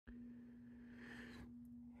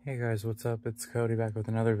Hey guys, what's up? It's Cody back with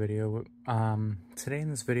another video. Today in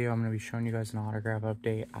this video, I'm going to be showing you guys an autograph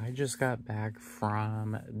update. I just got back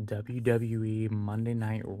from WWE Monday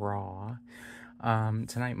Night Raw.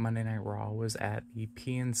 Tonight, Monday Night Raw was at the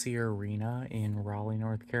PNC Arena in Raleigh,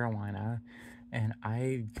 North Carolina, and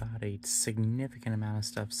I got a significant amount of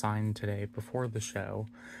stuff signed today before the show.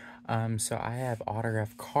 So I have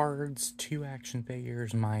autographed cards, 2 action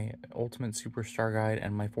figures, my Ultimate Superstar Guide,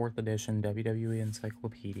 and my 4th edition WWE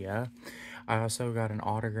Encyclopedia. I also got an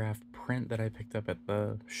autographed print that I picked up at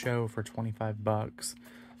the show for 25 bucks.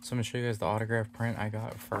 So I'm going to show you guys the autograph print I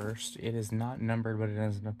got first. It is not numbered, but it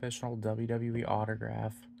is an official WWE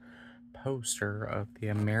autograph poster of the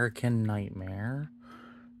American Nightmare,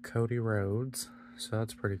 Cody Rhodes. So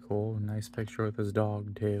that's pretty cool. Nice picture with his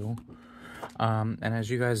dog too. And as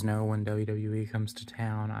you guys know, when WWE comes to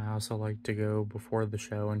town, I also like to go before the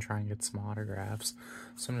show and try and get some autographs.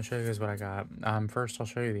 So I'm going to show you guys what I got. First, I'll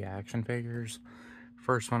show you the action figures.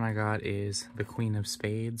 First one I got is the Queen of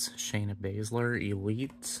Spades, Shayna Baszler,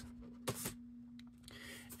 Elite.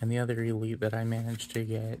 And the other Elite that I managed to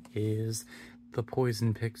get is the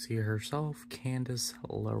Poison Pixie herself, Candice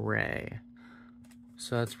LeRae.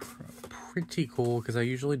 So that's pretty cool, because I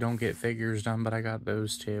usually don't get figures done, but I got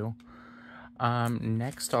those two.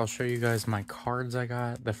 Next, I'll show you guys my cards I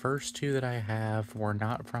got. The first 2 that I have were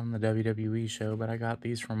not from the WWE show, but I got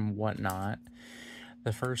these from Whatnot.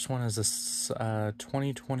 The first one is a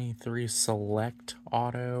 2023 Select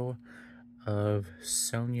Auto of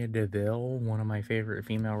Sonya Deville, one of my favorite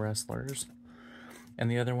female wrestlers.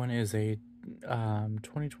 And the other one is a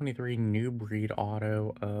 2023 New Breed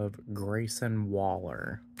Auto of Grayson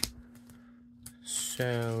Waller.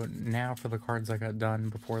 So now for the cards I got done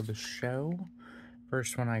before the show.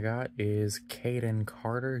 First one I got is Kayden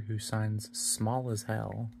Carter, who signs Small as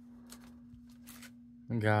Hell.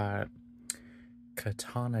 Got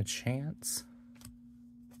Katana Chance,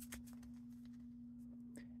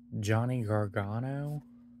 Johnny Gargano,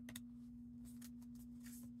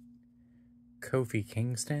 Kofi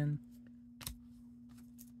Kingston,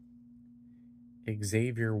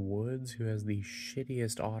 Xavier Woods, who has the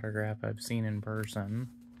shittiest autograph I've seen in person,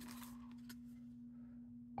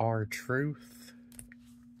 R-Truth,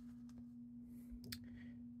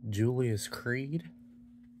 Julius Creed,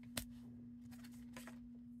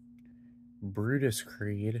 Brutus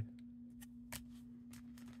Creed,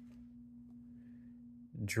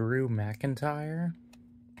 Drew McIntyre,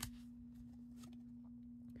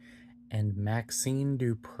 and Maxine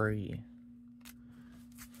Dupree.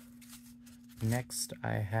 Next,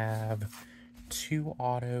 I have 2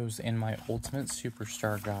 autos in my Ultimate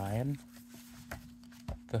Superstar Guide.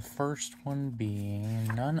 The first one being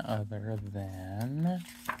none other than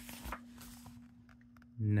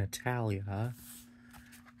Natalya.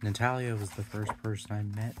 Natalya was the first person I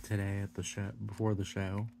met today at the show, before the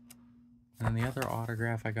show. And the other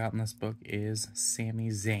autograph I got in this book is Sami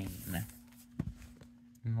Zayn.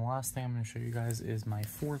 And the last thing I'm going to show you guys is my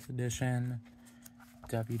 4th edition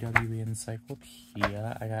WWE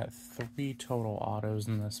Encyclopedia. I got 3 total autos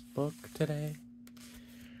in this book today.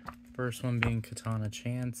 First one being Katana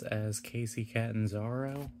Chance as Casey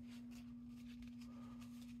Catanzaro.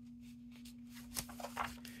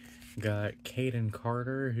 Got Kayden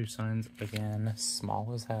Carter, who signs, again,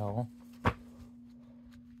 Small as Hell.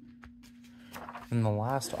 And the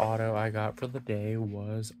last auto I got for the day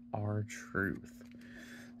was R-Truth.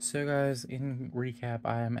 So guys, in recap,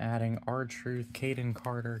 I am adding R-Truth, Kayden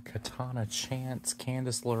Carter, Katana Chance,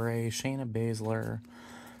 Candice LeRae, Shayna Baszler,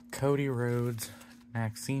 Cody Rhodes,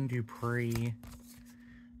 Maxine Dupree,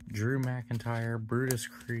 Drew McIntyre, Brutus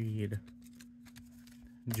Creed,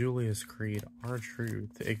 Julius Creed,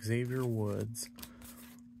 R-Truth, Xavier Woods,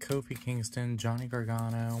 Kofi Kingston, Johnny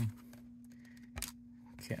Gargano,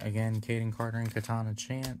 again, Kayden Carter and Katana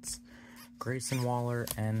Chance, Grayson Waller,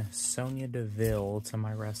 and Sonya Deville to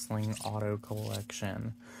my wrestling auto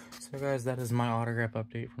collection. So guys, that is my autograph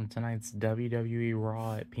update from tonight's WWE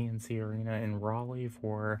Raw at PNC Arena in Raleigh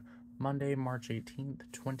for Monday, March 18th,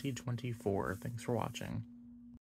 2024. Thanks for watching.